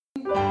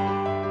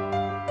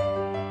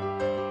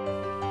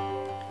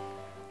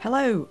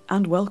Hello,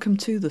 and welcome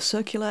to the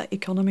Circular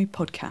Economy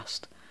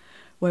Podcast,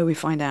 where we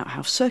find out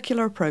how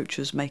circular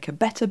approaches make a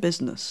better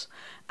business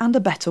and a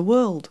better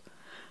world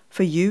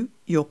for you,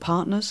 your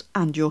partners,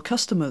 and your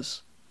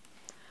customers.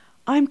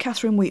 I'm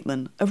Catherine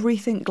Wheatman of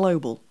Rethink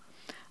Global,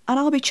 and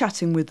I'll be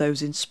chatting with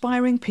those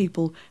inspiring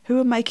people who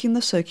are making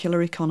the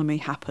circular economy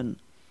happen,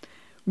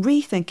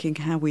 rethinking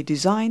how we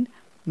design,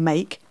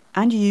 make,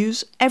 and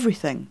use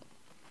everything.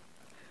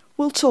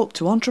 We'll talk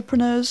to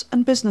entrepreneurs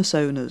and business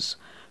owners,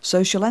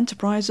 social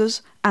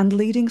enterprises and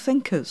leading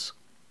thinkers.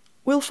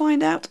 We'll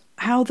find out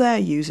how they're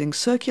using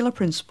circular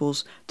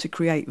principles to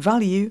create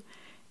value,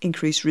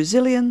 increase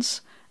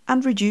resilience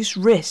and reduce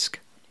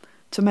risk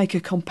to make a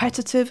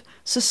competitive,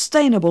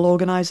 sustainable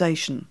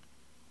organisation.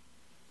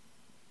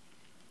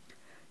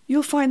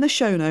 You'll find the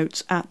show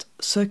notes at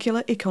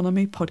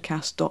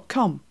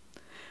circulareconomypodcast.com,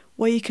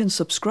 where you can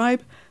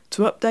subscribe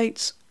to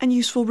updates and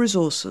useful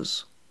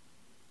resources.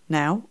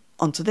 Now,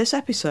 on to this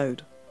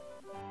episode.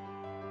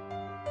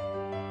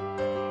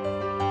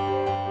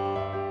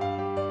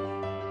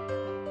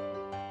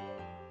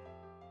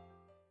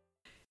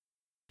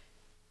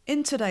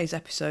 In today's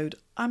episode,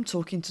 I'm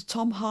talking to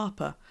Tom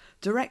Harper,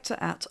 Director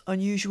at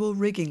Unusual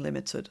Rigging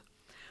Limited,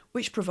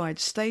 which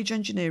provides stage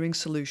engineering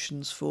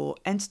solutions for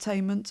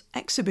entertainment,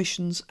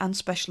 exhibitions and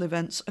special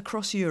events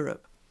across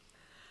Europe.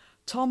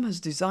 Tom has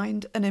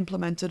designed and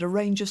implemented a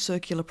range of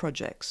circular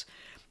projects,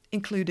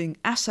 including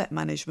asset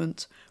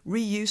management,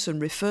 reuse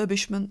and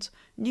refurbishment,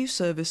 new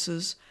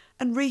services,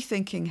 and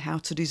rethinking how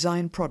to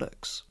design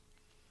products.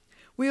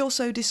 We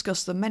also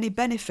discuss the many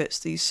benefits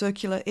these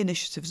circular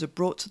initiatives have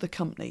brought to the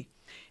company,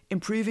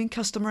 improving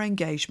customer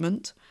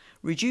engagement,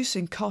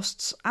 reducing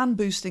costs and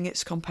boosting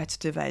its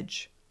competitive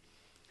edge.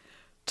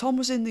 Tom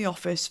was in the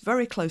office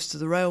very close to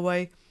the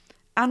railway,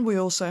 and we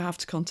also have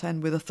to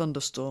contend with a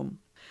thunderstorm.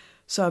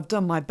 So I've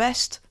done my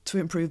best to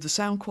improve the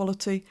sound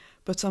quality,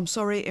 but I'm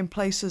sorry, in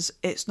places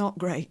it's not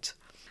great.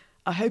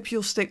 I hope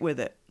you'll stick with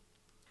it.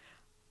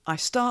 I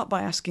start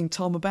by asking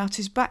Tom about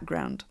his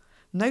background,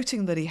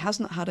 noting that he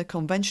hasn't had a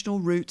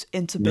conventional route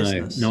into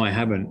business. No, I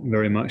haven't,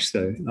 very much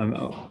so.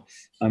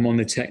 I'm on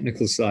the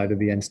technical side of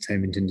the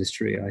entertainment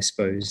industry, I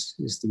suppose,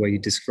 is the way you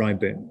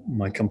describe it.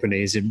 My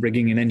company is a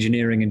rigging and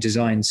engineering and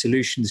design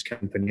solutions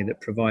company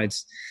that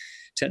provides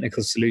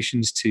technical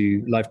solutions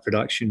to live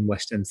production,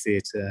 West End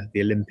theatre,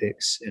 the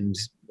Olympics, and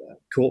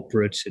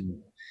corporate and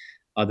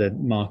other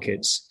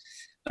markets.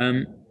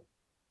 For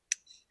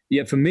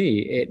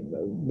me, it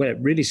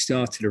really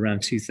started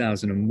around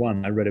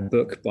 2001. I read a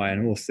book by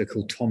an author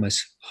called Tom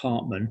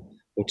Hartman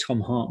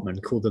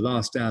called The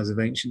Last Hours of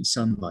Ancient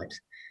Sunlight.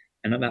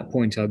 And at that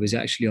point, I was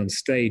actually on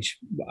stage.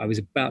 I was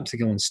about to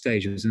go on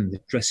stage. I was in the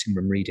dressing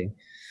room reading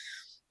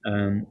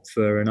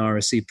for an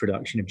RSC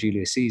production of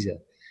Julius Caesar.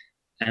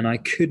 And I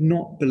could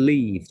not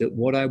believe that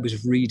what I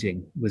was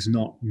reading was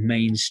not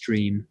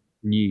mainstream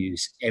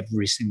news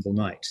every single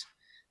night.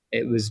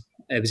 It was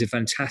a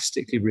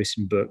fantastically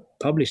written book,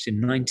 published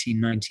in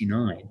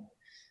 1999,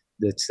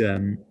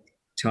 that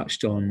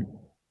touched on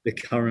the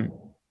current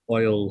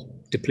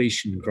oil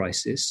depletion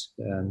crisis,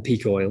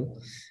 peak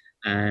oil,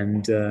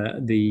 and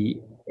the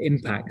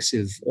impacts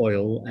of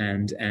oil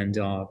and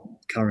our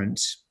current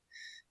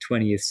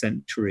 20th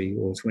century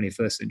or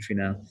 21st century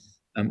now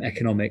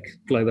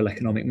global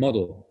economic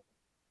model,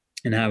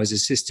 and how as a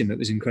system it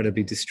was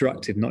incredibly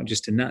destructive, not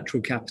just to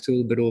natural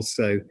capital, but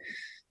also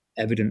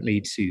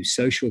evidently to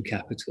social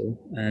capital,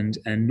 and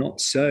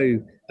not so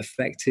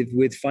effective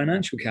with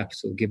financial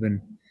capital, given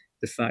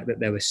the fact that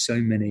there were so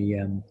many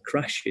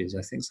crashes.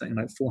 I think something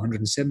like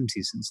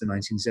 470 since the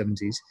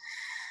 1970s,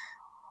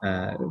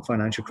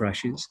 financial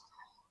crashes.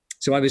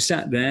 So I was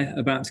sat there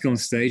about to go on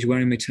stage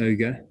wearing my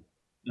toga,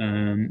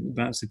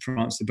 about to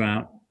prance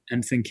about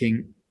and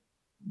thinking,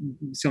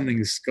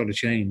 something's got to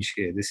change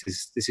here. This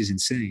is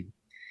insane.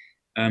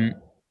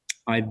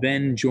 I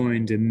then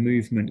joined a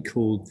movement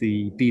called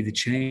the Be the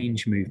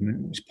Change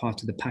movement, which is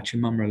part of the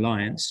Pachamama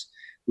Alliance,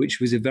 which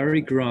was a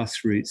very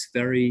grassroots,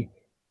 very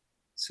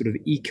sort of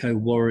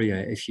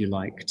eco-warrior, if you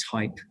like,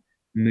 type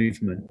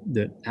movement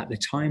that at the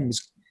time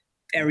was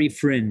very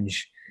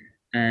fringe.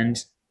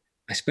 And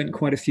I spent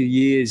quite a few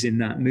years in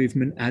that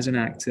movement as an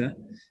actor,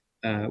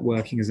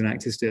 working as an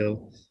actor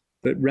still,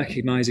 but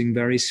recognizing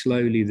very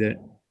slowly that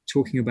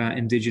talking about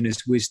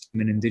indigenous wisdom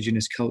and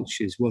indigenous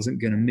cultures wasn't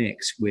going to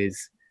mix with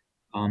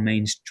our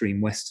mainstream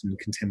Western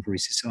contemporary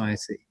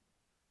society,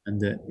 and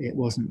that it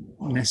wasn't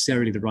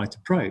necessarily the right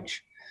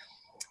approach.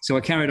 So I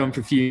carried on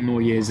for a few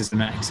more years as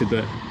an actor,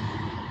 but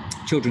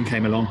children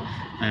came along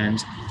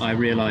and I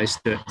realized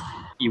that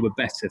you were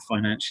better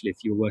financially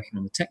if you were working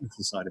on the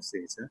technical side of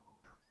theatre,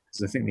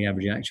 because I think the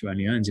average actor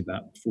only earns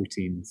about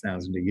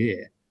 14,000 a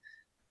year.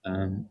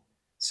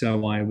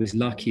 So I was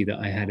lucky that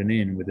I had an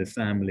in with a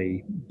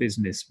family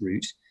business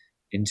route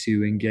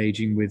into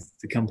engaging with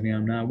the company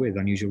I'm now with,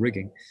 Unusual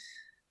Rigging.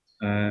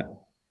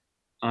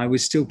 I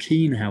was still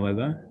keen,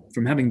 however,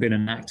 from having been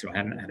an actor. I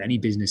hadn't had any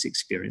business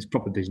experience,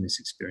 proper business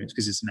experience,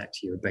 because as an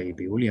actor, you're a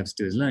baby. All you have to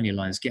do is learn your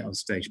lines, get on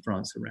stage,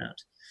 prance around.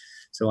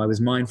 So I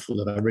was mindful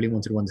that I really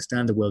wanted to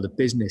understand the world of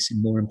business,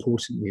 and more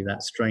importantly,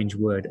 that strange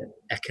word,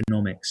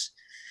 economics.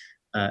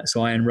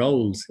 So I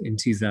enrolled in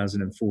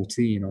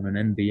 2014 on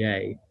an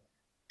MBA,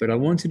 but I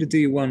wanted to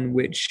do one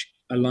which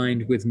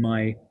aligned with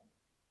my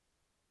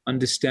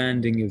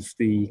understanding of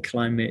the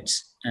climate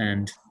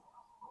and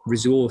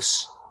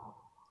resource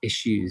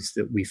issues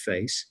that we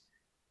face.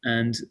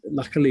 And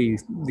luckily,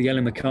 the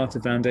Ellen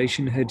MacArthur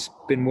Foundation had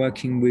been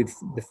working with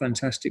the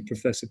fantastic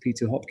Professor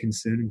Peter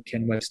Hopkinson and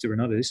Ken Webster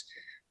and others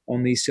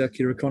on the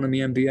Circular Economy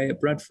MBA at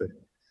Bradford.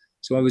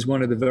 So I was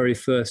one of the very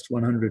first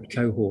 100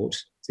 cohort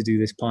to do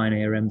this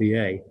Pioneer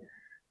MBA.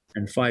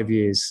 And 5.5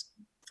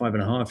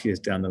 years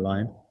down the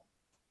line,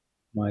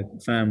 my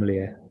family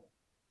are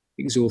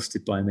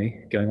exhausted by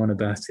me going on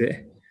about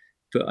it.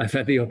 But I've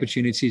had the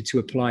opportunity to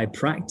apply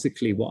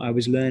practically what I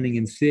was learning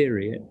in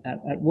theory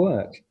at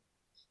work.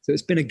 So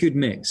it's been a good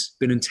mix,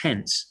 been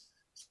intense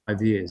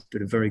 5 years,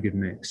 but a very good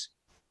mix.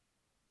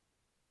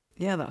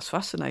 Yeah, that's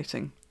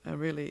fascinating. A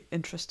really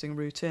interesting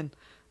route in.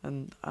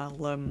 And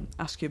I'll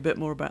ask you a bit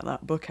more about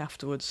that book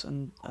afterwards,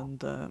 and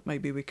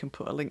maybe we can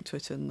put a link to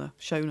it in the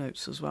show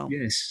notes as well.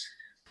 Yes.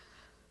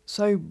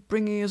 So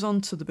bringing us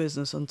onto the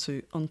business,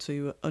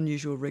 onto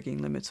Unusual Rigging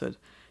Limited,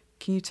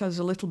 can you tell us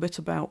a little bit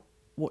about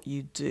what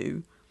you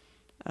do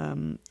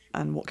and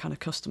what kind of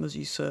customers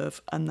you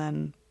serve, and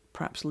then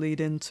perhaps lead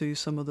into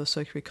some of the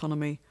circular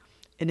economy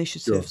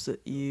initiatives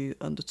that you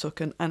undertook,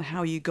 and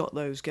how you got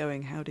those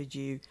going? How did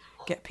you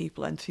get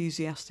people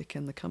enthusiastic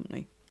in the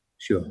company?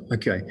 Sure.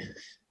 Okay.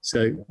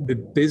 So the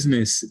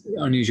business,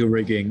 Unusual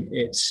Rigging,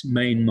 its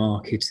main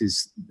market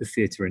is the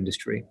theatre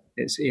industry.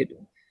 It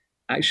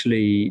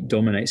actually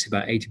dominates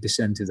about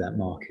 80% of that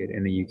market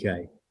in the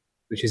UK,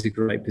 which is a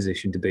great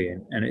position to be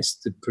in. And it's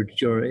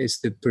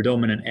the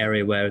predominant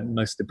area where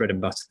most of the bread and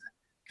butter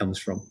comes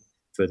from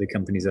for the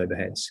company's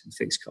overheads and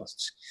fixed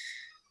costs.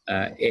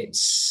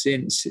 It's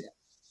since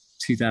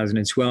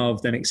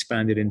 2012 then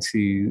expanded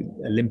into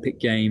Olympic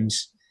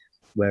Games,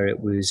 where it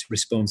was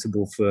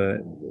responsible for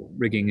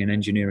rigging and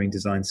engineering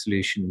design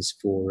solutions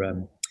for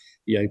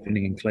the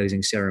opening and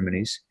closing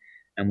ceremonies.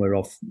 And we're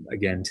off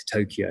again to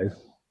Tokyo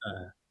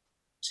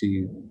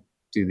to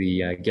do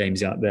the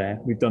games out there.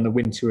 We've done the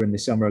Winter and the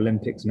Summer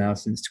Olympics now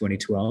since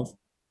 2012.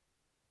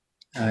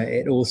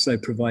 It also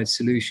provides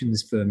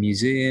solutions for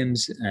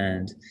museums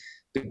and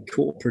big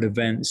corporate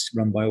events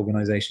run by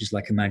organizations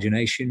like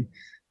Imagination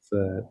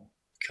for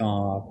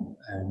car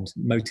and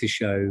motor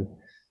show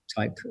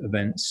type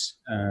events,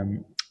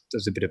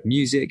 does a bit of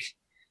music,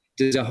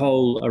 does a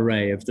whole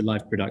array of the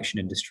live production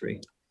industry.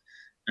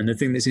 And the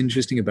thing that's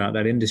interesting about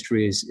that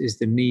industry is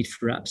the need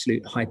for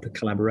absolute hyper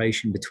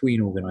collaboration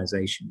between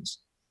organizations.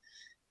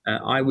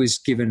 I was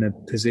given a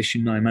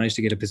position, I managed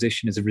to get a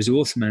position as a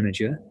resource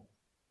manager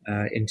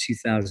in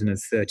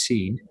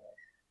 2013,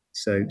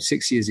 so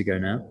 6 years ago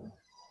now.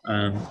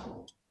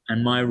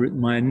 And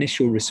my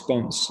initial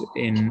response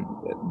in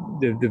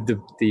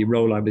the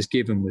role I was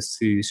given was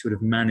to sort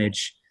of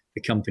manage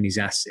the company's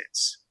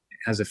assets. It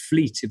has a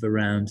fleet of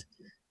around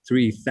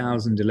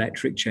 3,000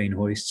 electric chain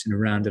hoists and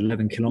around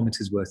 11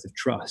 kilometers worth of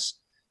truss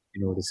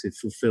in order to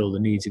fulfill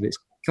the needs of its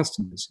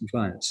customers and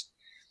clients.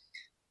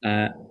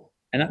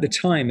 And at the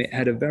time, it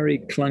had a very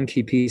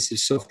clunky piece of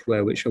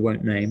software, which I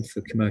won't name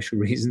for commercial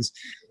reasons,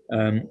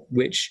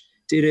 which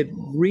did a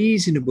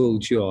reasonable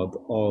job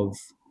of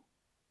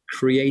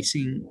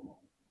creating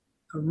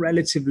a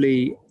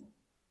relatively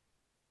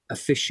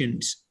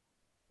efficient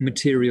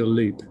material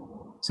loop.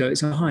 So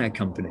it's a hire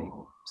company.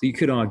 So you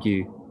could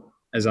argue,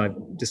 as I've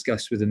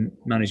discussed with the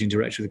managing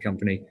director of the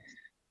company,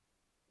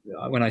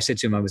 when I said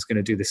to him I was going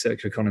to do the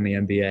Circular Economy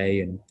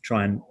MBA and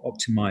try and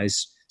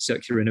optimize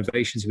circular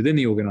innovations within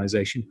the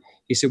organization,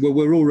 he said, well,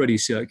 we're already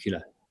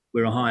circular.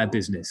 We're a hire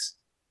business,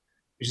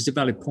 which is a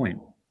valid point.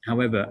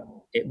 However,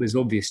 it was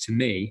obvious to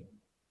me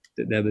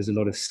that there was a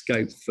lot of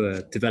scope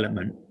for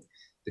development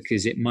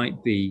because it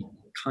might be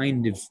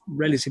kind of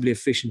relatively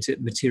efficient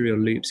at material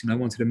loops, and I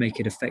wanted to make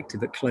it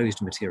effective at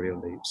closed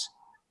material loops,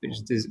 which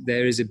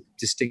there is a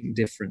distinct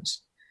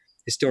difference.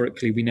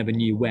 Historically, we never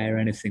knew where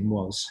anything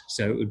was,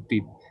 so it would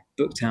be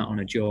booked out on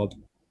a job,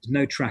 there's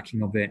no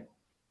tracking of it.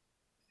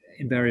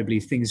 Invariably,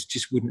 things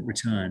just wouldn't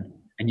return,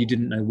 and you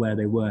didn't know where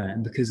they were.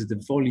 And because of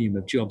the volume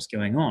of jobs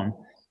going on,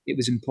 it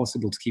was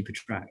impossible to keep a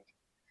track.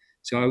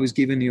 So I was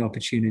given the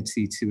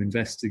opportunity to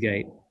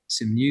investigate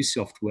some new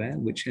software,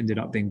 which ended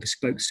up being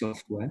bespoke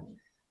software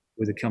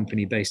with a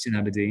company based in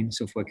Aberdeen,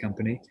 software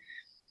company.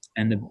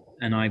 And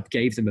I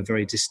gave them a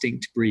very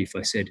distinct brief.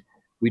 I said,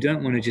 we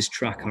don't want to just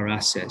track our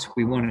assets.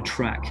 We want to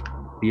track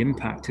the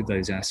impact of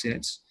those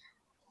assets,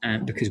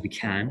 and because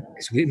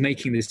we're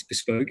making this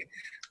bespoke.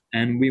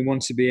 And we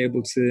want to be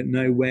able to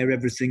know where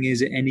everything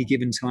is at any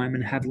given time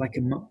and have like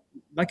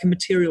a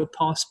material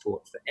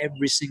passport for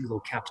every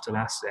single capital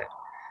asset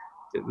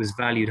that was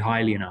valued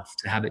highly enough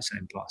to have its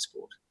own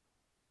passport.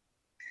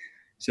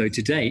 So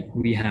to date,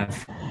 we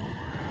have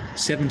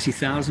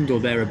 70,000 or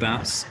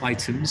thereabouts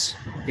items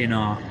in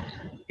our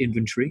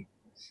inventory.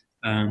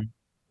 The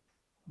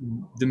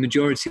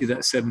majority of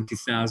that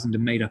 70,000 are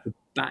made up of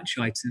batch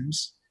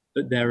items,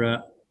 but there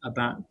are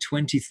about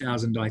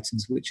 20,000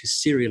 items, which are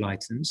serial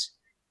items.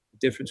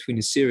 The difference between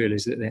a serial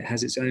is that it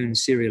has its own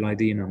serial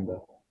ID number.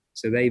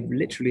 So they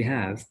literally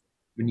have,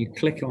 when you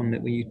click on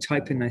it, when you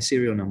type in their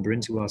serial number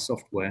into our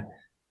software,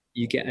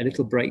 you get a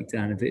little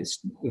breakdown of its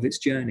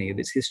journey, of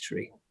its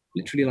history,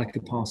 literally like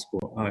a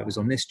passport. Oh, it was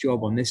on this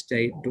job, on this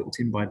date, booked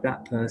in by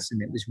that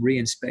person. It was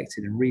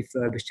re-inspected and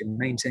refurbished and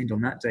maintained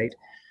on that date.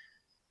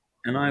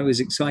 And I was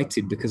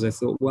excited because I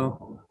thought,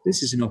 well,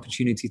 this is an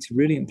opportunity to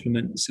really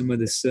implement some of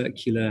the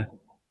circular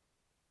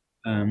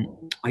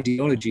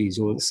ideologies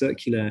or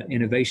circular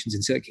innovations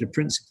and circular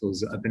principles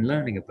that I've been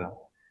learning about,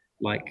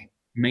 like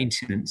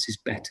maintenance is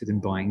better than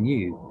buying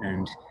new,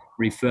 and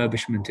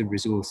refurbishment of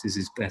resources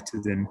is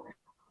better than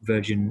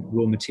virgin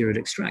raw material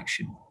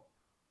extraction.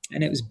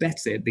 And it was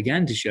better, it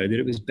began to show that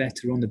it was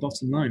better on the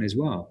bottom line as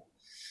well.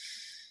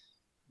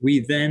 We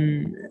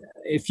then,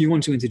 if you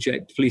want to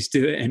interject, please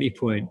do at any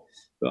point.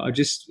 But I'll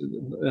just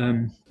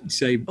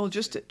say... Well,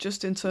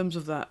 just in terms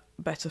of that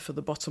better for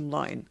the bottom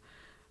line,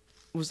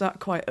 was that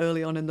quite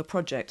early on in the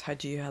project?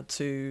 Had you had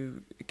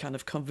to kind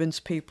of convince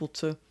people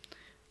to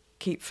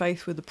keep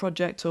faith with the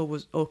project,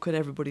 or could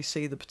everybody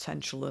see the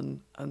potential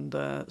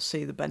and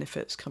see the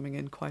benefits coming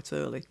in quite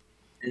early?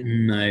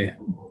 No,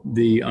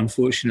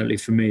 unfortunately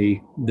for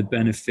me, the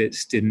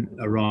benefits didn't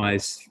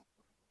arise,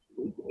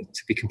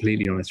 to be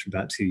completely honest, for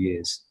about 2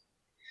 years.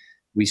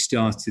 We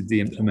started the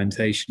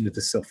implementation of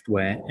the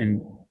software,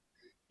 and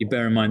you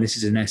bear in mind this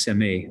is an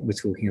SME we're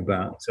talking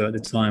about. So at the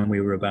time we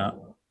were I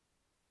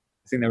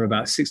think there were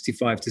about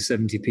 65 to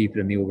 70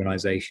 people in the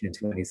organization in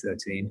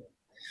 2013.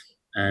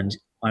 And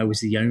I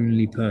was the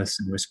only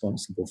person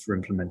responsible for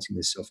implementing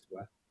this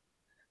software.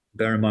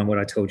 Bear in mind what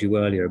I told you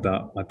earlier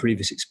about my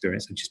previous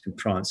experience. I'd just been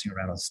prancing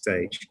around on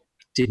stage.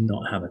 I did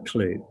not have a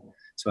clue.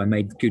 So I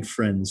made good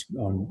friends,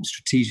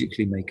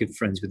 strategically made good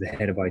friends with the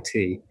head of IT.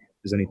 There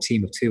was only a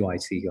team of 2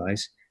 IT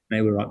guys.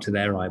 They were up to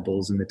their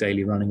eyeballs in the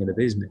daily running of the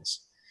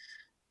business.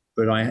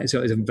 So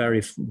it was a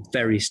very,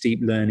 very steep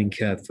learning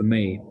curve for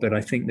me. But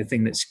I think the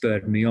thing that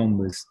spurred me on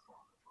was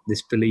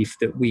this belief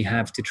that we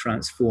have to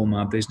transform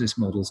our business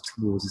models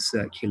towards a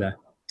circular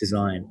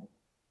design.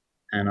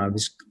 And I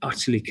was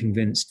utterly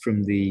convinced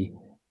from the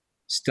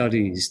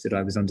studies that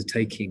I was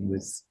undertaking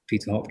with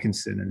Peter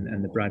Hopkinson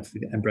and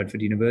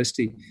Bradford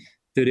University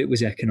that it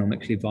was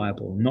economically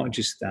viable. Not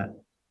just that,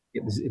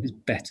 it was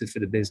better for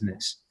the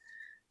business.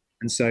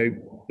 And so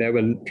there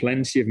were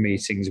plenty of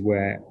meetings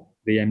where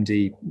the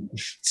MD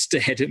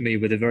stared at me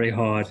with a very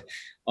hard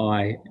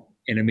eye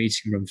in a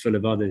meeting room full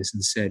of others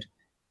and said,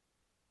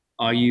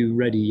 "Are you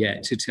ready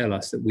yet to tell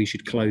us that we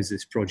should close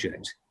this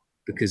project?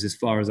 Because as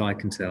far as I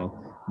can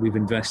tell, we've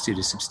invested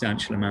a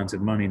substantial amount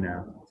of money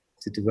now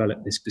to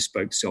develop this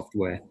bespoke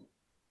software,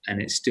 and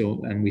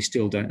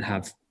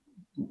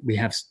we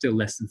have still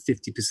less than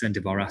 50%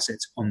 of our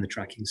assets on the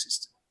tracking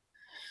system."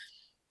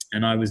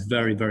 And I was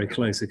very, very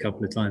close a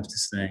couple of times to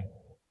saying,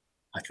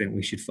 "I think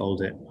we should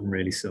fold it. I'm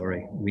really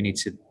sorry. We need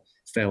to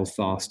fail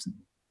fast,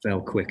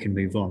 fail quick, and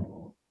move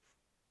on."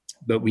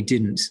 But we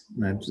didn't.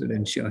 I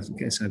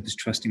guess I was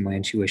trusting my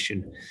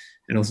intuition,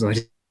 and also I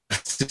didn't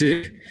have to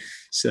do.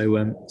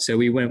 So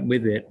we went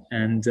with it,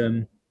 and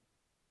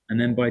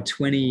then by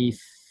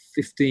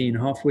 2015,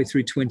 halfway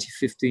through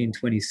 2015,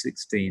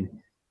 2016,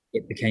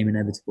 it became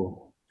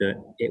inevitable that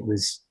it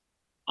was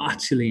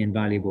utterly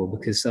invaluable,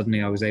 because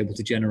suddenly I was able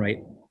to generate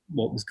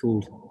what is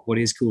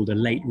called a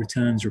late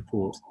returns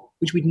report,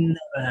 which we'd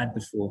never had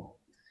before.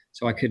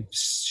 So I could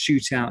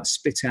spit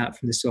out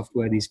from the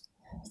software these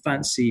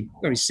fancy,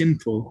 very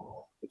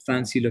simple, but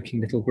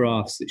fancy-looking little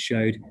graphs that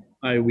showed,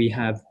 we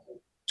have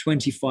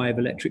 25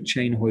 electric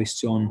chain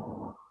hoists on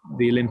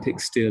the Olympic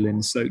still in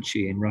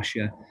Sochi in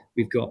Russia.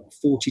 We've got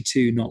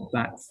 42 knocked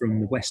back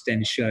from the West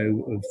End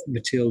show of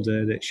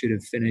Matilda that should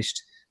have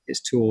finished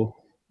its tour.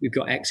 We've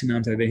got X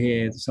amount over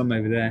here, some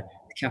over there.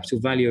 The capital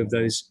value of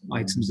those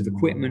items of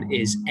equipment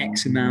is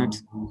X amount,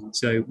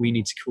 so we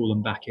need to call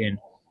them back in.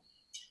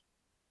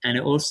 And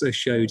it also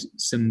showed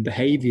some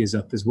behaviors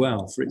up as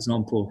well. For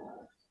example,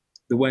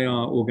 the way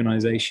our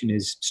organization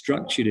is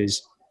structured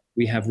is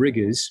we have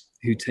riggers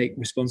who take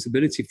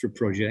responsibility for a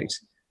project.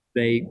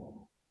 They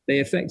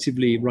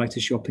effectively write a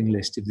shopping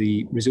list of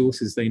the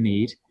resources they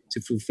need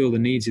to fulfill the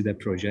needs of their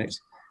project.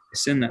 They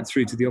send that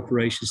through to the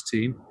operations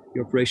team.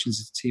 The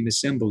operations team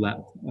assemble that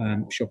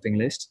shopping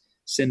list,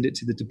 send it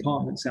to the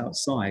departments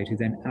outside, who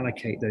then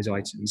allocate those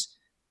items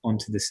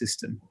onto the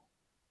system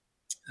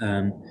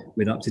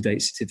with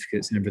up-to-date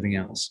certificates and everything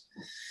else.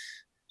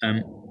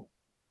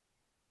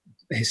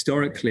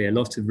 Historically, a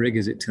lot of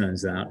riggers, it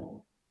turns out,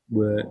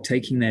 were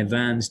taking their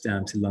vans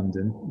down to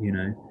London,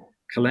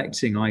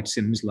 collecting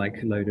items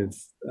like a load of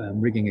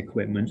rigging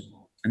equipment,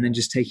 and then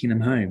just taking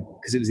them home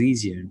because it was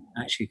easier, and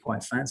actually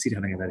quite fancied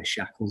having a lot of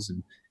shackles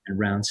and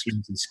round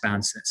slings and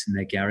span sets in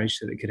their garage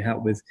so they could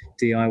help with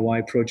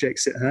DIY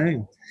projects at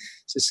home.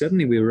 So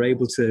suddenly we were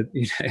able to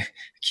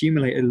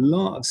accumulate a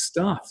lot of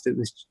stuff that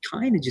was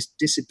kind of just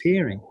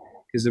disappearing,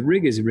 because the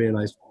riggers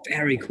realized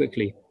very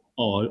quickly,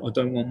 I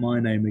don't want my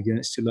name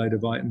against a load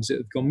of items that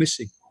have gone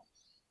missing.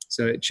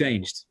 So it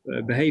changed.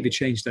 Behavior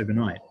changed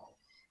overnight.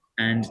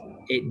 And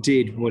it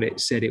did what it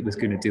said it was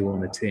going to do on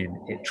the tin.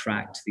 It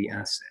tracked the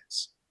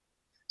assets.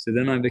 So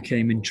then I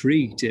became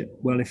intrigued at,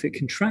 well, if it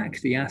can track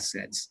the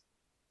assets,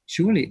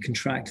 surely it can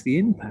track the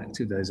impact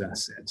of those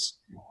assets.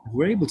 If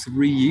we're able to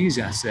reuse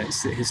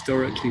assets that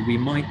historically we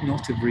might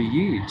not have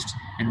reused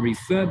and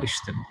refurbish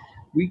them,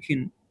 we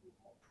can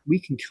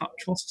cut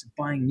costs of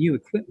buying new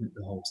equipment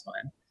the whole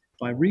time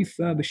by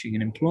refurbishing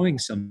and employing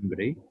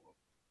somebody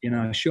in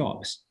our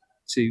shops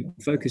to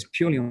focus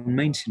purely on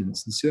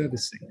maintenance and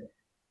servicing.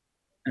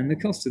 And the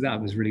cost of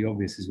that was really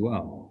obvious as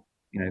well.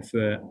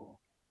 For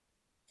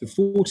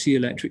 40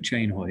 electric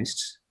chain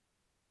hoists,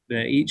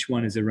 each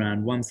one is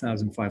around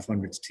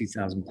 £1,500 to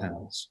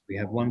 £2,000. We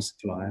have one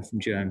supplier from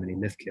Germany,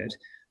 Liftkit.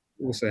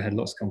 Also had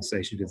lots of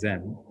conversations with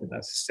them, but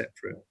that's a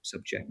separate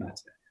subject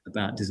matter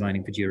about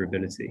designing for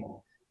durability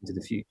into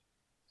the future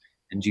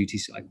and duty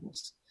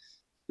cycles.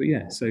 But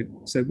yeah, so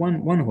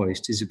one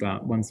hoist is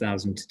about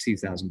 £1,000 to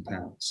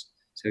 £2,000.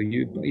 So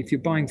if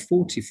you're buying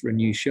 40 for a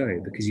new show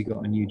because you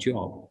got a new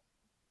job,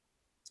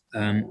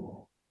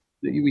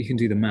 we can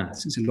do the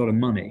maths. It's a lot of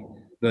money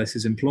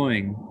versus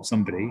employing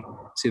somebody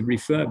to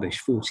refurbish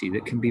 40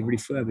 that can be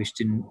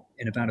refurbished in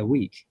about a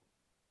week.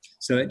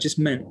 So it just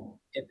meant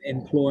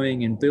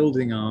employing and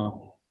building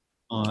our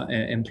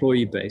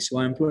employee base. So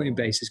our employee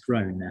base has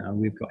grown now.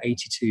 We've got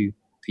 82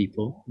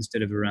 people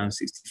instead of around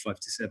 65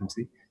 to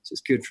 70. So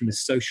it's good from a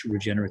social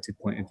regenerative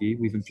point of view.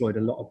 We've employed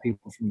a lot of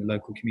people from the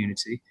local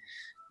community,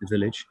 the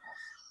village.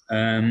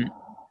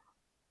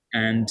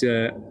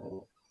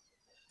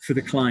 For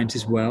the client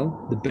as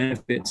well, the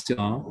benefits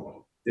are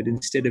that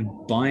instead of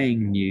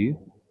buying new,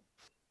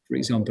 for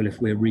example, if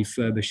we're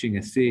refurbishing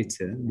a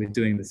theatre, we're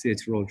doing the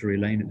Theatre Royal Drury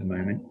Lane at the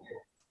moment,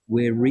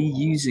 we're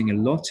reusing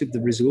a lot of the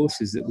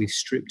resources that we've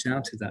stripped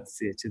out of that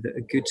theatre that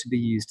are good to be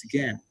used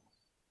again.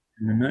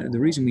 And the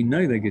reason we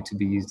know they're good to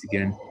be used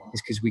again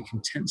is because we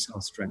can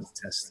tensile strength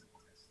test them,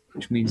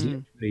 which means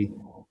literally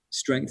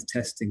strength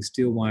testing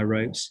steel wire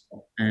ropes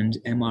and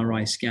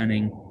MRI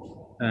scanning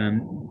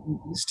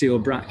steel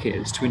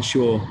brackets to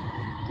ensure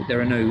that there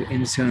are no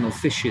internal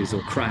fissures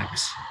or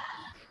cracks.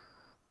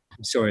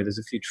 I'm sorry, there's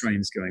a few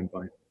trains going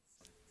by.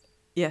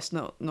 Yes,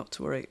 not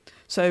to worry.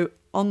 So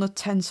on the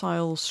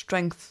tensile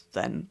strength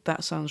then,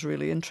 that sounds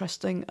really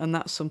interesting, and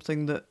that's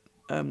something that,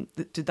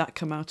 did that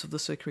come out of the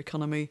circular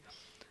economy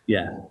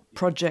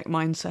project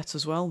mindset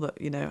as well,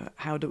 that,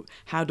 how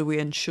do we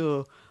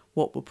ensure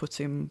what we're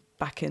putting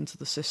back into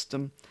the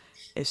system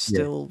is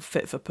still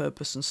fit for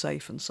purpose and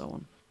safe and so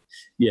on?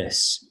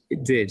 Yes,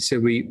 it did. So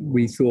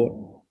we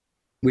thought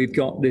we've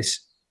got this,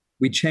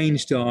 we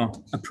changed our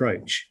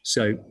approach.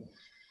 So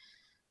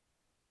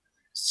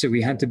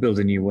we had to build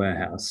a new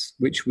warehouse,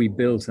 which we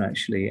built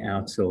actually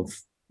out of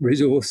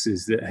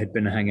resources that had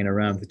been hanging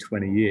around for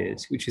 20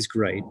 years, which is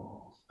great.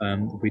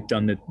 We'd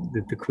done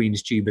the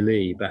Queen's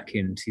Jubilee back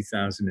in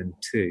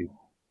 2002,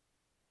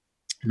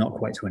 not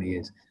quite 20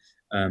 years.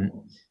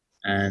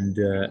 And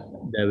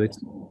there were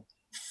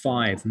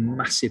 5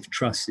 massive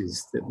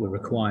trusses that were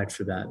required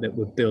for that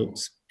were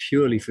built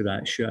purely for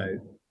that show.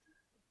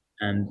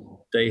 And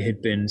they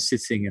had been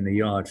sitting in the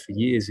yard for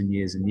years and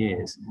years and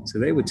years. So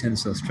they were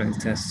tensile strength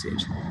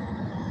tested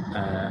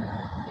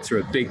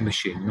through a big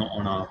machine, not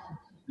on our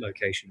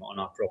location, not on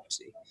our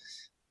property,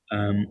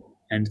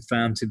 and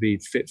found to be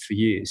fit for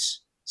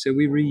use. So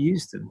we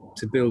reused them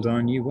to build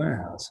our new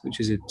warehouse, which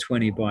is a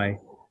 20 by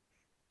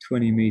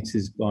 20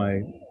 meters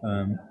by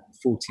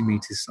 40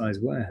 meters size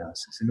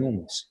warehouse. It's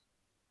enormous.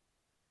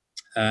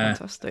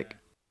 Fantastic.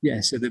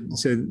 Yeah, so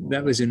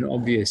that was an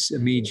obvious,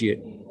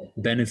 immediate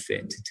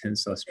benefit to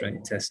tensile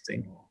strength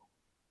testing.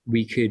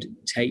 We could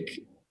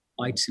take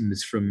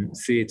items from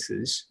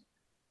theatres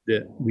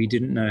that we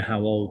didn't know how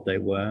old they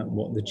were,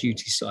 what the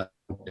duty cycle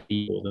would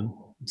be for them,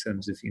 in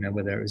terms of,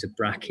 whether it was a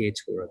bracket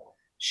or a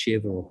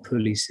shiv or a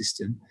pulley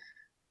system,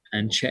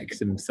 and check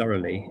them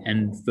thoroughly.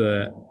 And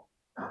for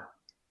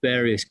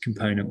various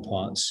component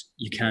parts,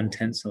 you can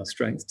tensile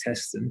strength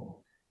test them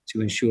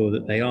to ensure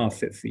that they are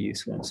fit for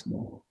use once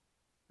more.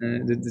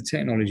 The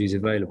technology is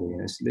available.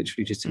 It's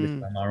literally just a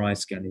little MRI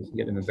scan. You can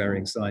get them in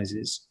varying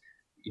sizes.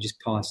 You just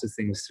pass the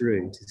things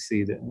through to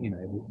see that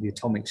the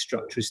atomic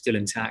structure is still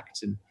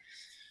intact and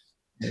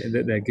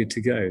that they're good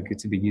to go, good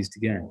to be used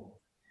again.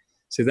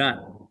 So that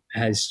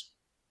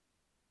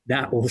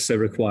also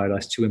required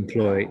us to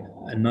employ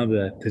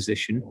another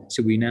position.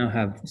 So we now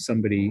have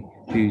somebody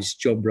whose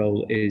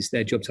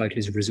their job title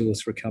is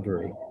resource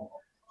recovery.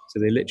 So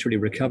they literally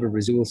recover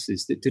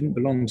resources that didn't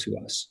belong to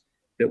us,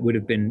 that would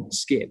have been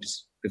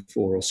skipped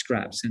before or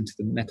scrapped, sent to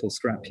the metal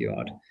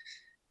scrapyard,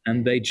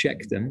 and they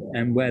check them,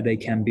 and where they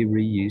can be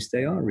reused,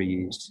 they are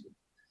reused,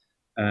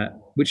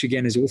 which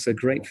again is also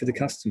great for the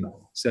customer.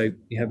 So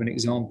you have an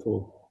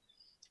example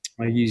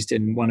I used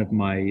in one of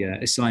my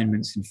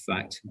assignments, in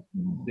fact,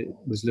 that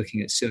was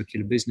looking at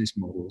circular business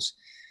models.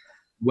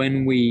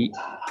 When we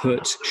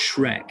put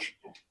Shrek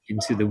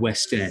into the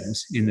West End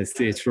in the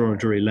Theatre Royal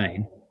Drury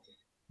Lane,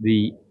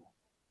 the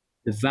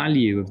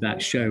value of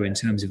that show in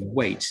terms of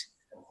weight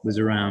was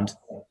around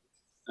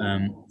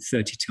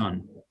 30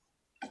 ton.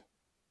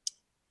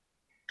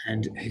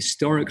 And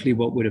historically,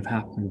 what would have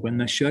happened when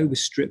the show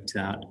was stripped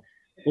out,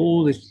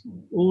 all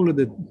of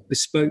the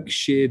bespoke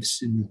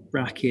shivs and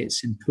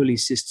brackets and pulley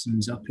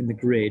systems up in the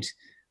grid,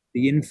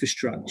 the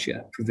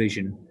infrastructure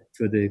provision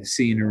for the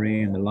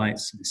scenery and the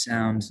lights and the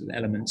sounds and the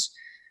elements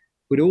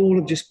would all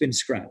have just been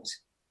scrapped.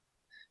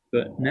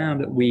 But now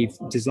that we've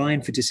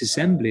designed for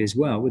disassembly as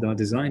well with our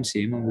design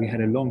team, and we had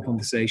a long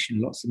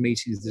conversation, lots of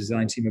meetings with the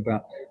design team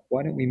about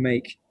why don't we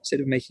make, instead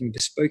of making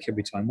bespoke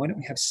every time, why don't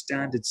we have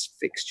standard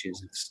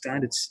fixtures,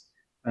 standard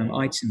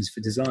items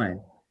for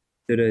design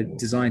that are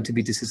designed to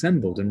be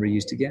disassembled and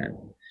reused again.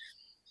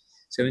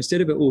 So instead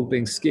of it all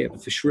being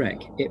skipped for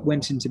Shrek, it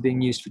went into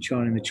being used for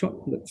Charlie and the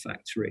Chocolate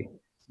Factory.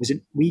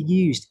 We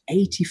used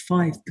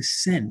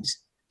 85%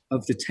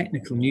 of the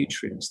technical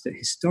nutrients that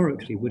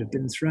historically would have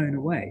been thrown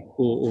away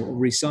or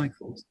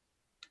recycled,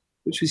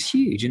 which was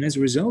huge. And as a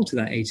result of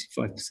that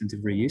 85% of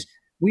reuse,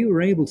 we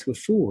were able to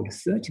afford a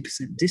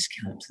 30%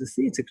 discount to the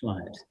theatre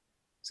client.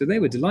 So they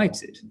were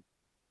delighted.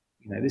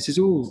 This is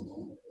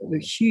all the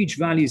huge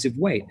values of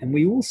weight. And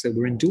we also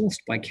were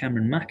endorsed by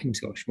Cameron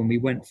Mackintosh when we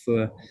went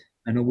for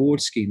an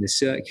award scheme, the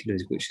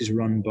Circulars, which is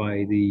run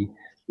by the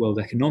World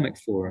Economic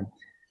Forum.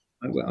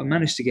 I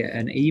managed to get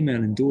an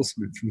email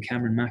endorsement from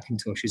Cameron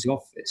Mackintosh's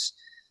office,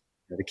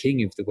 the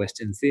king of the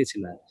West End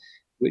Theatreland,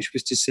 which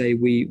was to say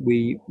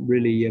we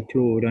really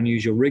applaud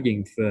Unusual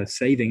Rigging for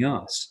saving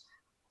us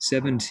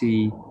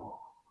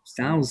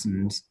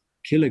 70,000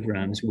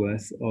 kilograms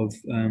worth of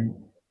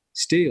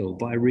steel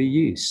by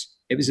reuse.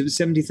 It was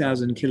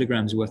 70,000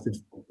 kilograms worth of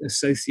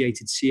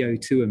associated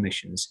CO2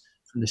 emissions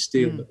from the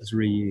steel that was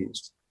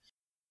reused.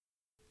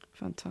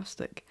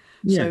 Fantastic.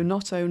 Yeah. So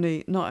not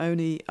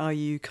only are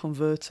you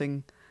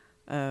converting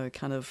or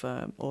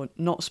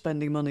not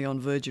spending money on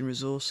virgin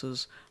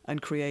resources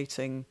and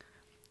creating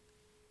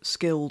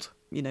skilled,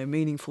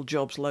 meaningful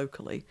jobs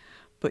locally,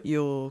 but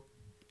you're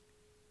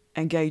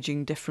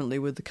engaging differently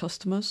with the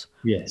customers.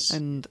 Yes.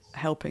 And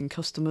helping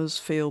customers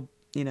feel,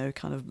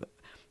 kind of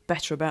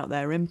better about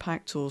their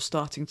impact, or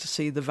starting to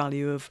see the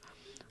value of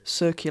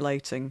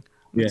circulating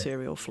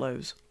material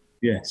flows.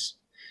 Yes.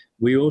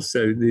 We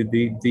also,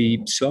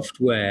 the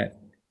software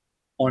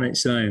on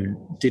its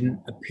own didn't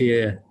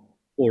appear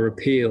or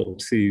appeal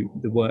to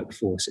the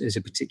workforce as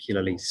a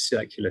particularly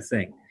circular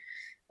thing.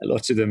 A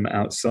lot of them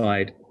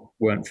outside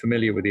weren't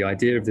familiar with the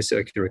idea of the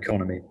circular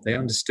economy. They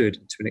understood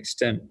to an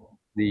extent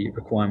the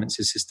requirements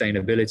of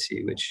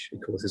sustainability, which of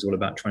course is all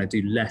about trying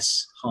to do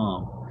less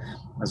harm,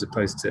 as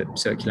opposed to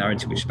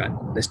circularity, which is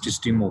about let's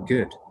just do more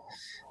good.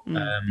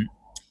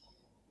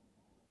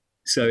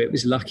 So it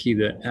was lucky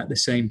that at the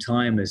same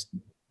time as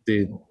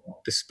the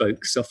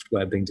bespoke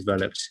software being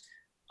developed,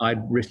 I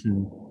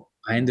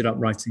ended up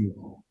writing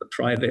a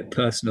private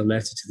personal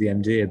letter to the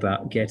MD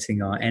about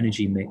getting our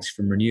energy mix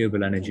from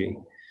renewable energy,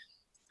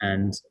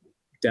 and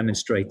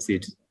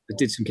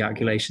did some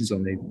calculations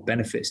on the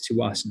benefits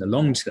to us in the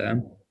long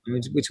term. I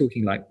mean, we're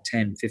talking like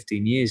 10,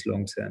 15 years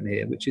long term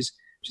here, which is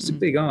just a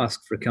big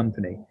ask for a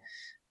company,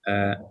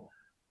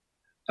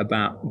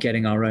 about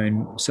getting our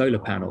own solar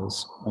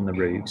panels on the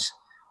roofs.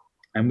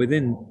 And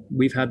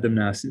we've had them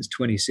now since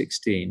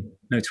 2015,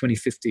 they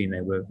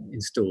were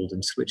installed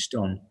and switched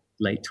on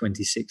late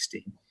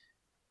 2016.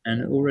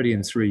 And already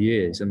in 3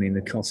 years, I mean,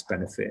 the cost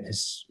benefit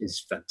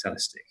is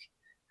fantastic.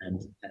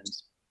 And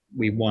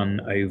we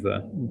won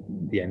over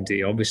the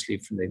MD, obviously,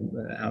 from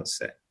the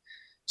outset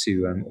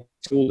to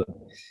install them.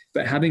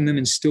 But having them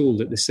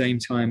installed at the same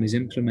time as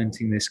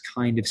implementing this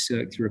kind of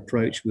circular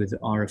approach with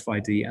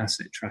RFID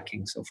asset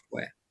tracking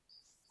software,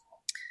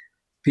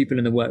 people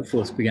in the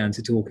workforce began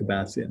to talk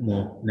about it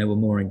more, and they were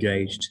more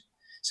engaged.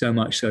 So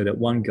much so that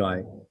one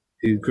guy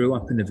who grew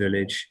up in the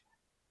village,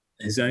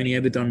 has only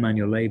ever done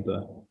manual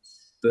labor,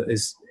 but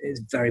is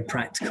very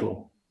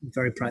practical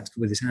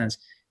with his hands.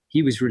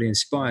 He was really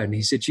inspired, and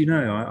he said,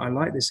 I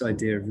like this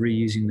idea of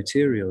reusing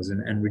materials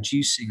and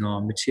reducing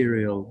our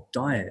material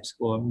diet,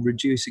 or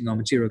reducing our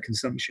material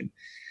consumption.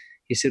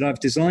 He said, I've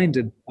designed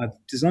a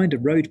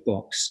road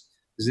box.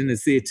 Because in the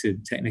theatre,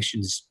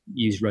 technicians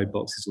use road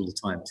boxes all the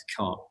time to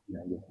cart,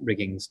 your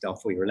rigging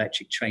stuff or your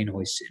electric chain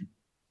hoists in.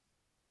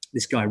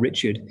 This guy,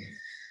 Richard,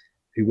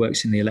 who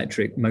works in the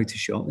electric motor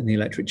shop, in the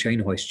electric chain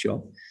hoist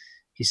shop,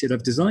 he said,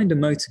 I've designed a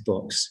motor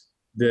box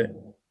that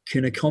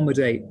can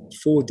accommodate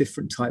 4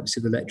 different types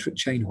of electric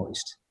chain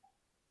hoist.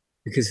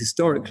 Because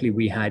historically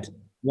we had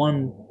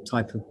one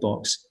type of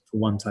box for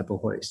one type of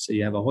hoist. So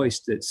you have a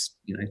hoist that's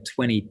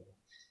 20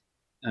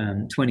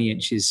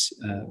 inches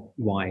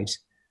wide.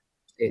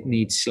 It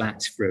needs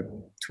slats for a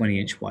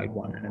 20-inch wide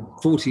one, and a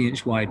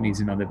 40-inch wide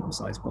needs another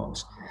size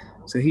box.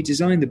 So he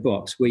designed the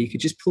box where you could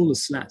just pull the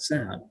slats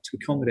out to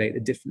accommodate a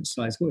different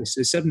size hoist.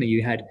 So suddenly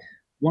you had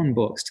one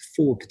box to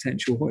 4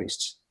 potential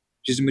hoists,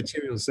 which is a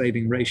material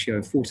saving ratio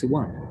of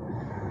 4-to-1,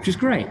 which is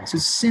great. It's a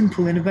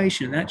simple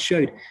innovation, and that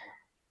showed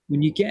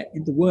when you get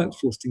the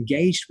workforce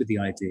engaged with the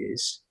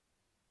ideas,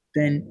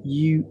 then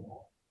you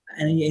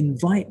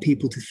invite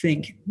people to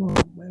think, well,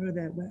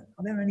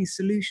 are there any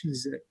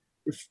solutions that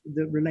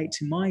relate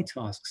to my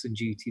tasks and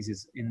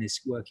duties in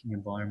this working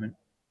environment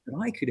that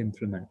I could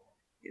implement?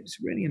 it was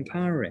really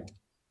empowering,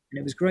 and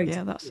it was great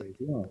Yeah, to hear as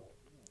well.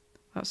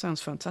 That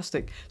sounds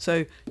fantastic.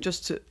 So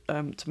just to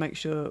make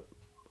sure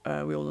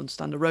we all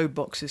understand, a road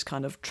box is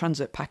kind of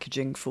transit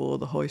packaging for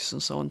the hoists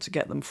and so on to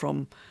get them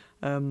from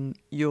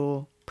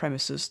your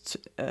premises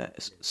to,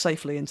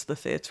 safely into the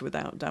theatre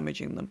without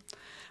damaging them.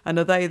 And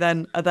are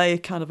they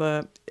kind of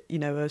a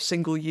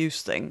single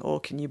use thing, or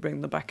can you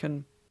bring them back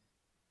and?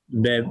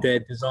 They're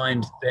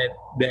designed.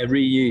 They're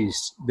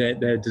reused.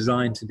 They're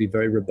designed to be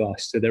very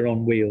robust. So they're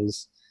on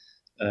wheels.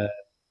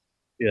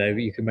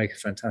 You can make a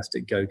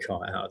fantastic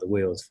go-kart out of the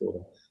wheels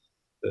for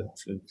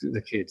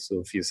the kids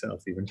or for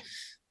yourself even.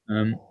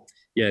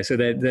 So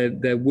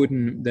they're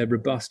wooden. They're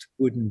robust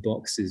wooden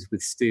boxes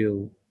with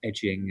steel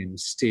edging and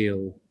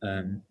steel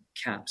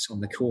caps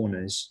on the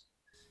corners,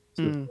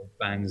 sort of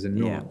bangs and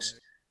knocks.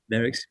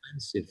 They're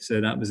expensive,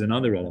 so that was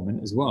another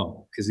element as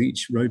well, because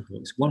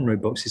one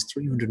road box is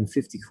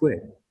 350 quid.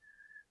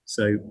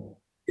 So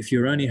if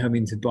you're only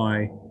having to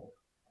buy,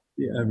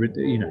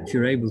 if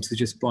you're able to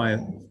just buy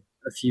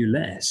a few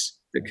less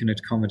that can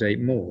accommodate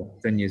more,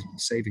 then you're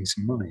saving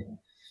some money.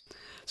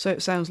 So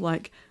it sounds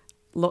like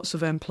lots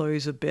of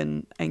employees have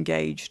been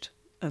engaged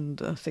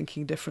and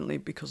thinking differently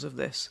because of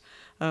this.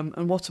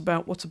 And what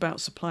about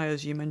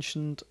suppliers? You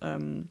mentioned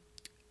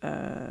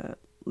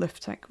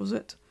Liftech, was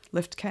it?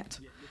 Liftket?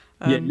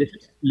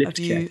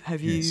 Liftket.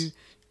 Have you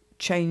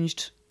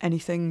changed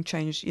anything?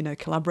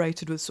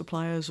 Collaborated with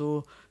suppliers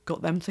or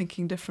got them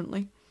thinking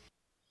differently?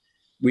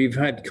 We've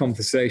had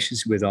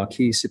conversations with our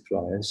key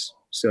suppliers.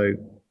 So,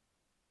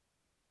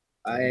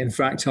 in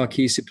fact, our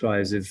key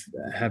suppliers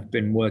have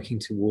been working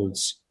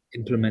towards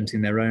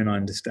implementing their own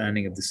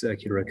understanding of the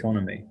circular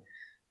economy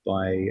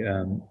by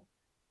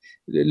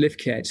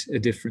Liftket are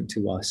different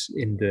to us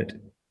in that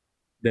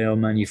they'll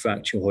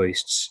manufacture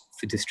hoists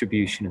for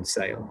distribution and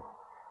sale.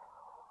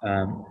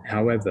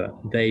 However,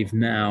 they've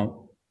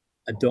now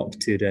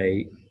adopted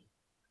a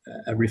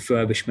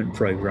refurbishment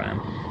program.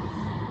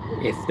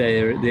 If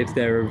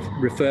there are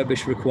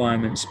refurbished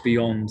requirements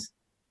beyond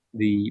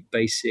the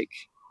basic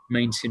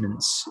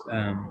maintenance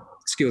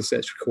skill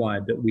sets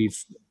required that we've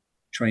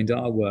trained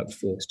our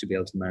workforce to be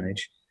able to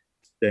manage,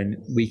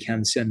 then we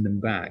can send them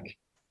back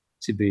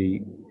to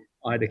be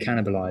either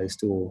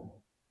cannibalized or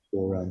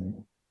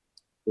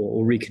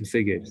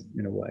reconfigured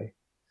in a way.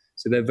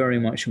 So they're very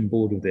much on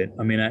board with it.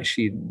 I mean,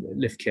 actually,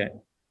 Liftket,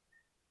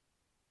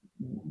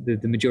 the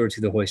majority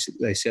of the hoists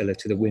they sell are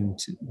to the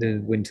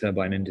wind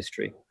turbine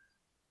industry.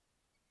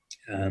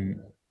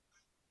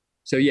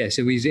 So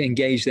we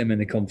engage them in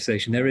the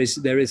conversation. There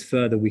is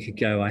further we could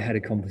go. I had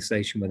a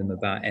conversation with them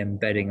about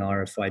embedding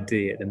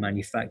RFID at the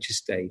manufacture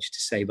stage to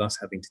save us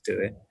having to do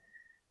it,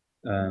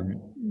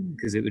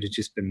 because it would have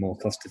just been more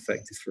cost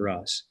effective for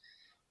us.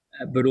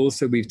 But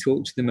also we've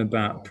talked to them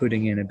about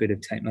putting in a bit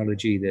of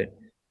technology that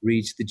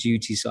reads the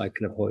duty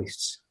cycle of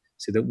hoists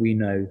so that we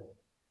know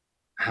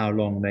how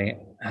long they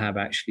have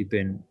actually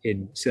been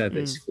in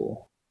service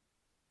for.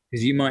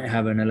 Because you might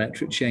have an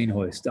electric chain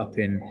hoist up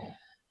in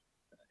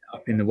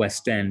the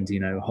West End,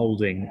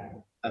 holding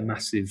a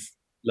massive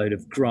load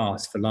of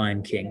grass for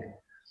Lion King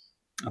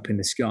up in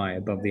the sky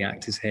above the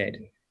actor's head.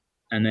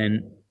 And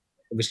then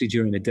obviously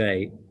during the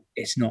day,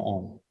 it's not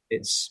on.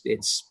 It's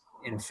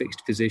in a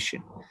fixed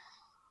position.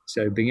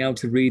 So being able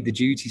to read the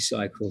duty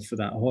cycle for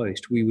that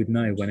hoist, we would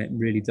know when it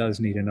really does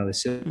need another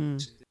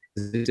service.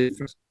 The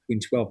difference between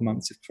 12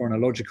 months of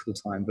chronological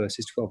time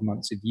versus 12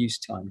 months of use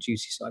time,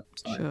 duty cycle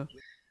time,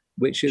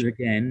 which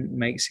again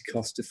makes a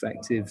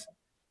cost-effective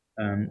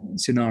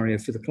scenario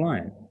for the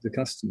client, the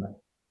customer.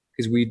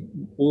 Because we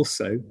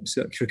also,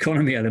 circular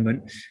economy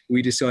element,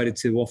 we decided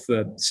to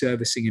offer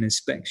servicing and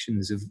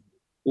inspections of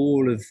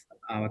all of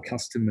our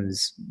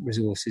customers'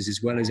 resources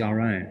as well as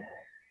our own.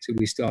 So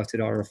we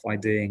started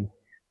RFIDing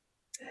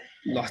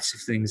lots of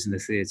things in the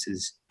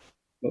theatres,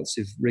 lots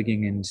of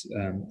rigging and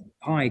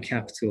high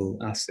capital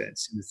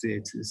assets in the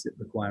theatres that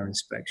require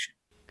inspection.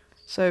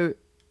 So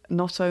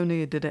not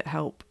only did it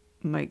help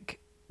make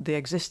the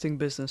existing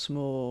business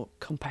more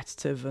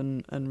competitive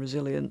and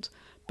resilient,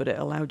 but it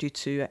allowed you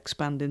to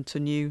expand into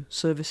new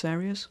service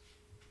areas?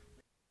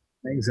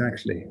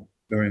 Exactly,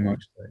 very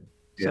much so.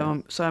 Yeah.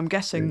 So I'm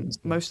guessing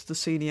most of the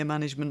senior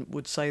management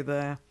would say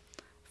they're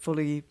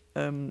fully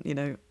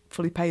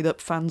paid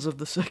up fans of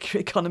the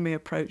circular economy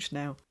approach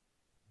now.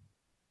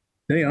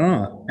 They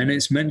are, and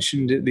it's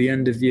mentioned at the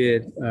end of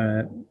year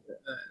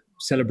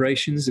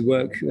celebrations, the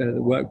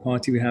work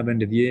party we have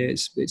end of year.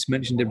 It's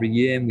mentioned every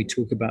year, and we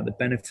talk about the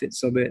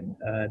benefits of it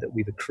that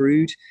we've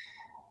accrued,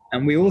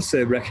 and we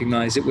also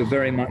recognise that we're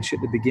very much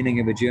at the beginning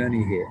of a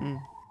journey here,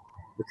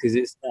 because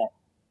it's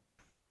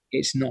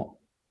not.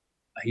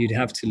 You'd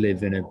have to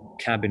live in a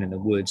cabin in the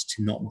woods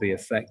to not be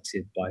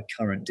affected by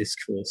current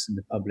discourse in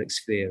the public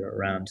sphere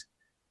around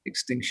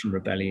Extinction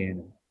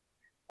Rebellion,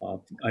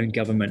 our own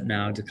government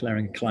now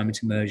declaring a climate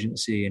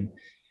emergency, and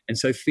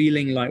so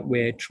feeling like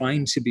we're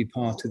trying to be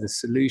part of the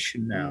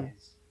solution now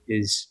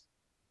is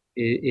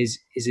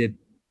a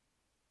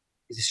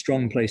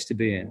strong place to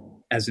be in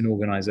as an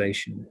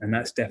organisation, and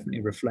that's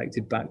definitely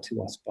reflected back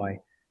to us by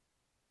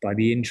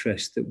the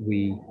interest that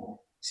we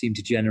seem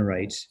to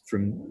generate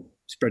from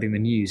spreading the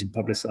news and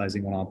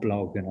publicizing on our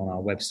blog and on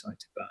our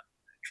website about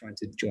trying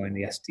to join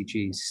the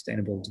SDGs,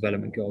 Sustainable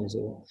Development Goals,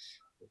 or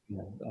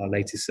our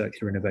latest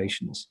circular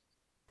innovations.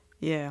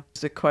 Yeah,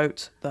 there's a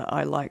quote that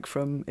I like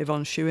from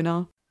Yvon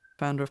Chouinard,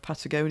 founder of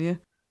Patagonia,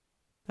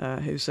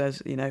 who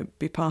says,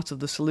 be part of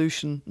the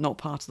solution, not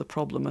part of the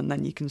problem, and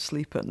then you can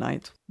sleep at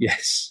night.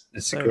 Yes,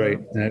 that's great.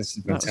 That's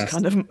fantastic. That was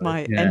kind of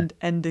my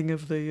ending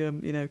of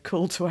the,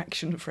 call to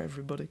action for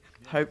everybody,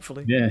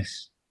 hopefully.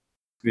 Yes.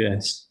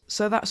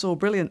 So that's all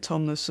brilliant,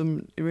 Tom. There's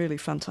some really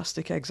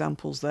fantastic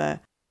examples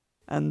there.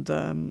 And,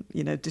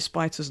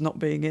 despite us not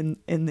being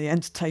in the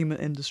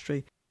entertainment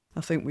industry,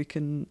 I think we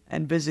can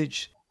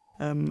envisage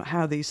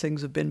how these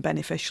things have been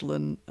beneficial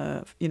and,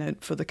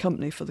 for the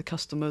company, for the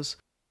customers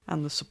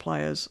and the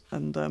suppliers.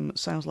 And it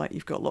sounds like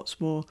you've got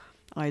lots more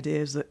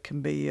ideas that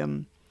can be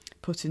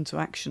put into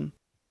action.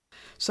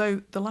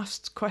 So the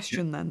last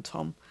question then,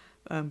 Tom,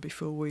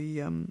 before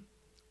we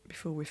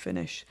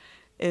finish,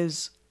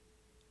 is,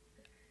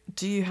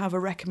 do you have a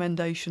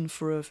recommendation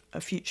for a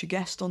future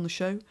guest on the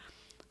show?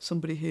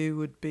 Somebody who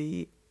would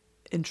be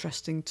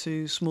interesting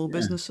to small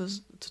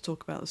businesses to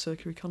talk about the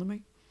circular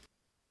economy?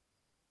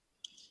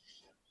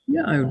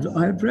 Yeah,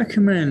 I'd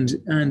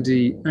recommend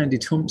Andy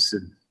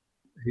Thompson,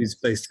 who's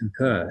based in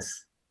Perth.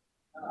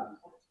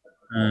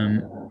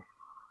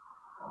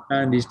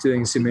 Andy's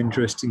doing some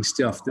interesting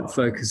stuff that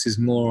focuses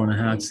more on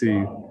how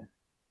to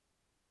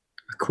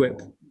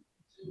equip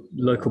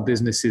local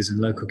businesses and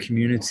local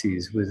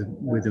communities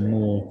with a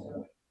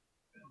more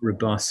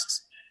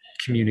robust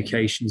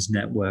communications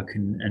network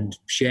and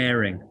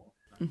sharing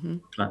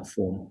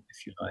platform,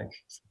 if you like,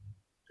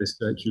 for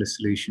circular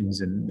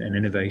solutions and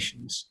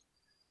innovations.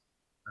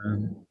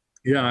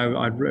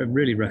 I'd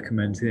really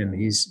recommend him.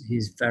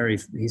 He's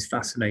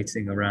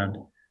fascinating around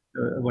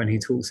when he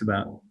talks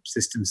about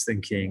systems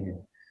thinking.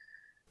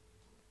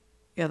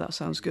 Yeah, that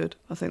sounds good.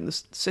 I think the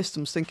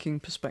systems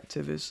thinking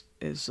perspective is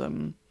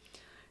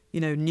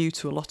new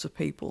to a lot of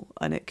people,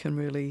 and it can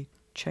really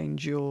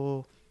change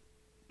your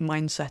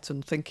mindset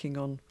and thinking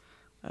on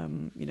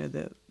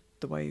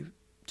the way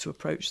to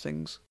approach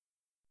things.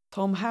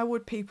 Tom, how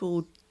would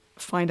people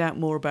find out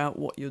more about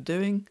what you're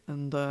doing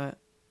and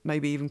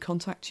maybe even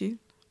contact you?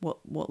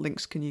 What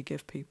links can you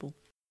give people?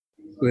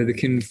 Well, they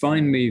can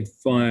find me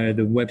via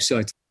the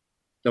website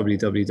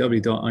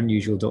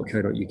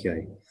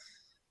www.unusual.co.uk,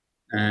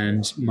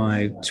 and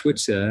my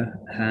Twitter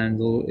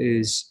handle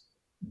is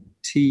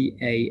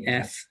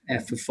TAF,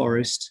 F for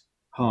Forest,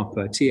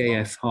 Harper,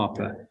 TAF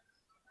Harper,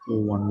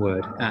 all one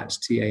word, at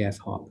TAF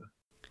Harper.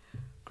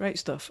 Great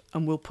stuff.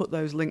 And we'll put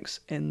those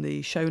links in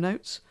the show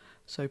notes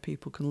so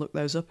people can look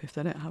those up if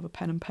they don't have a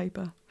pen and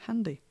paper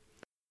handy.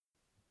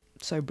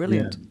 So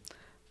brilliant. Yeah.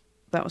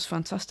 That was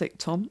fantastic,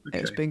 Tom. Okay.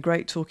 It's been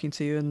great talking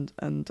to you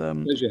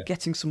and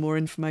getting some more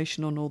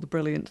information on all the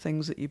brilliant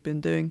things that you've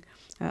been doing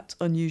at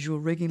Unusual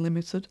Rigging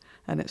Limited.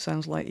 And it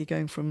sounds like you're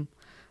going from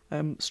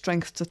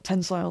strength to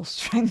tensile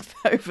strength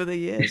over the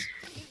years.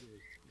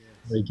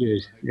 Very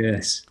good.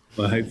 Yes.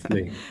 Well,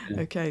 hopefully.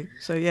 Yeah. Okay.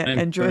 So,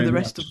 enjoy the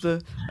rest of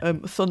the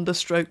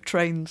thunderstroke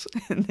trains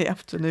in the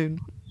afternoon.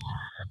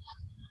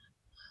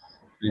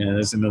 Yeah,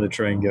 there's another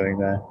train going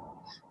there.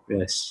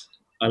 Yes.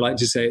 I like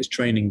to say it's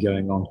training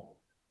going on,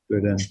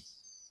 but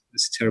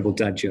it's a terrible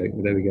dad joke,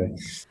 but there we go.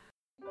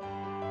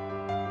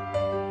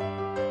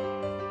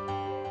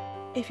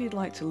 If you'd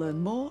like to learn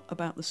more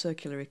about the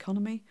circular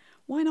economy,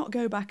 why not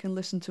go back and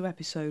listen to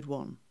episode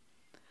 1?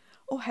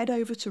 Or head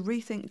over to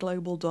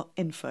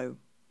rethinkglobal.info.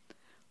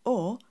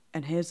 Or,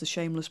 and here's the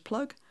shameless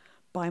plug,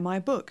 buy my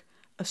book,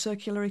 A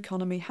Circular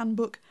Economy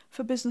Handbook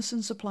for Business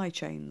and Supply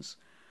Chains,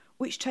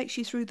 which takes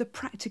you through the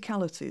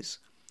practicalities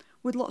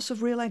with lots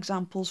of real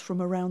examples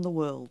from around the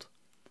world.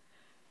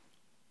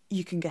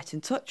 You can get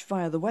in touch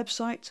via the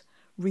website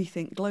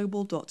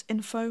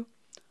rethinkglobal.info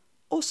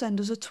or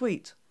send us a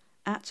tweet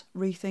at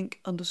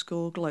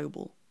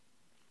rethink_global.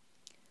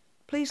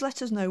 Please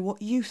let us know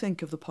what you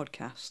think of the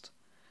podcast,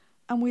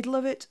 and we'd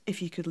love it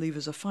if you could leave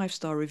us a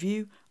 5-star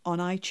review on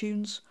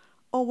iTunes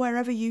or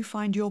wherever you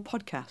find your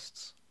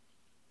podcasts.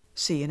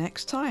 See you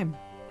next time.